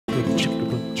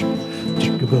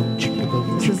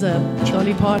This is a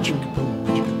Dolly Parton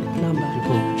number.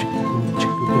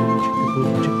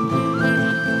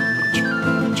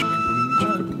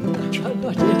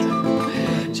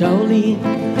 Jolene,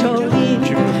 Jolene,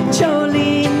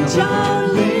 Jolene,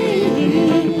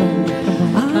 Jolene,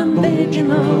 I'm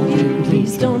begging of you,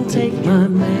 please don't take my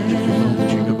man.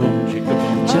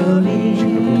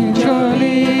 Jolene,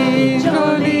 Jolene,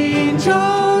 Jolene,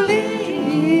 Jolene,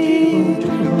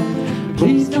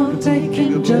 please don't take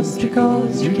him just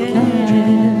because you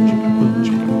can.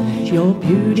 Your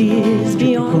beauty is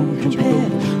beyond compare,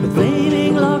 with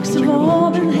flaming locks of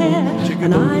auburn hair,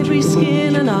 and ivory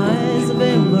skin and eyes of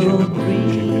emerald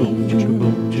green.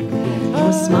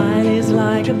 Your smile is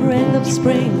like a breath of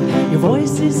spring, your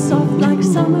voice is soft like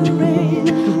summer rain.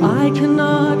 I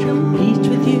cannot compete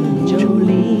with you,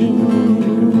 Jolene.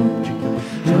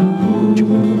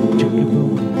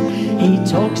 He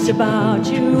talks about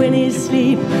you in his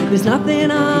sleep. There's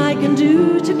nothing I can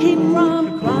do to keep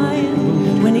from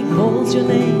crying when he calls your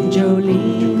name,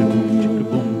 Jolene.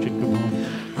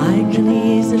 I can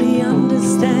easily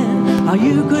understand how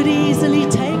you could easily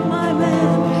take my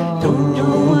man. Don't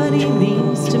know what he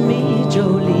means to me,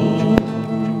 Jolene.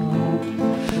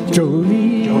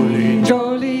 Jolene,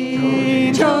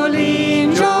 Jolene,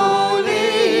 Jolene,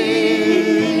 Jolene,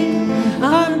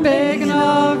 I'm begging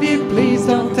of you, please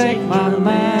don't take my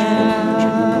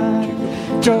man.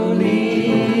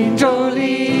 Jolene,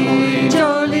 Jolene,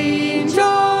 Jolene,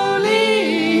 Jolene,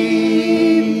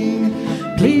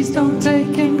 please don't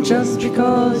take him just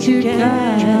because you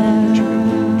can.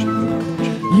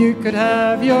 You could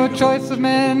have your choice of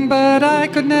men, but I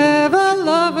could never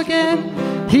love again.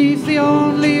 He's the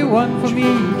only one for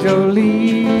me,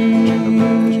 Jolene.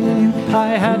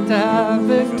 I had to have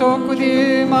this talk with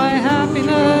you. My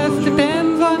happiness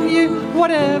depends on you.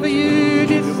 Whatever you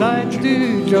decide to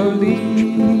do,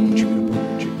 Jolene.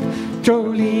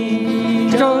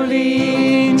 Jolene,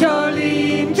 Jolene,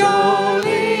 Jolene,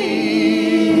 Jolene,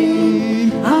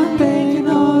 I'm begging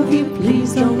of you,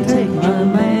 please don't take my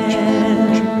man.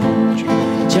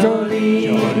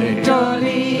 Jolene,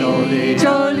 Jolene,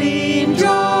 Jolene,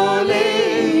 Jolene,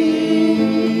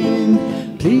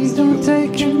 please don't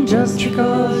take him just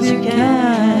because you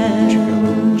can.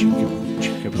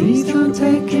 Please don't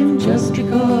take him just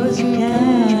because you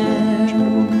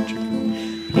can.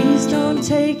 Please don't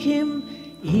take him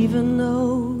even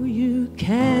though you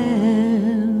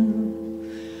can.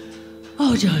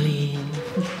 Oh, Jolene.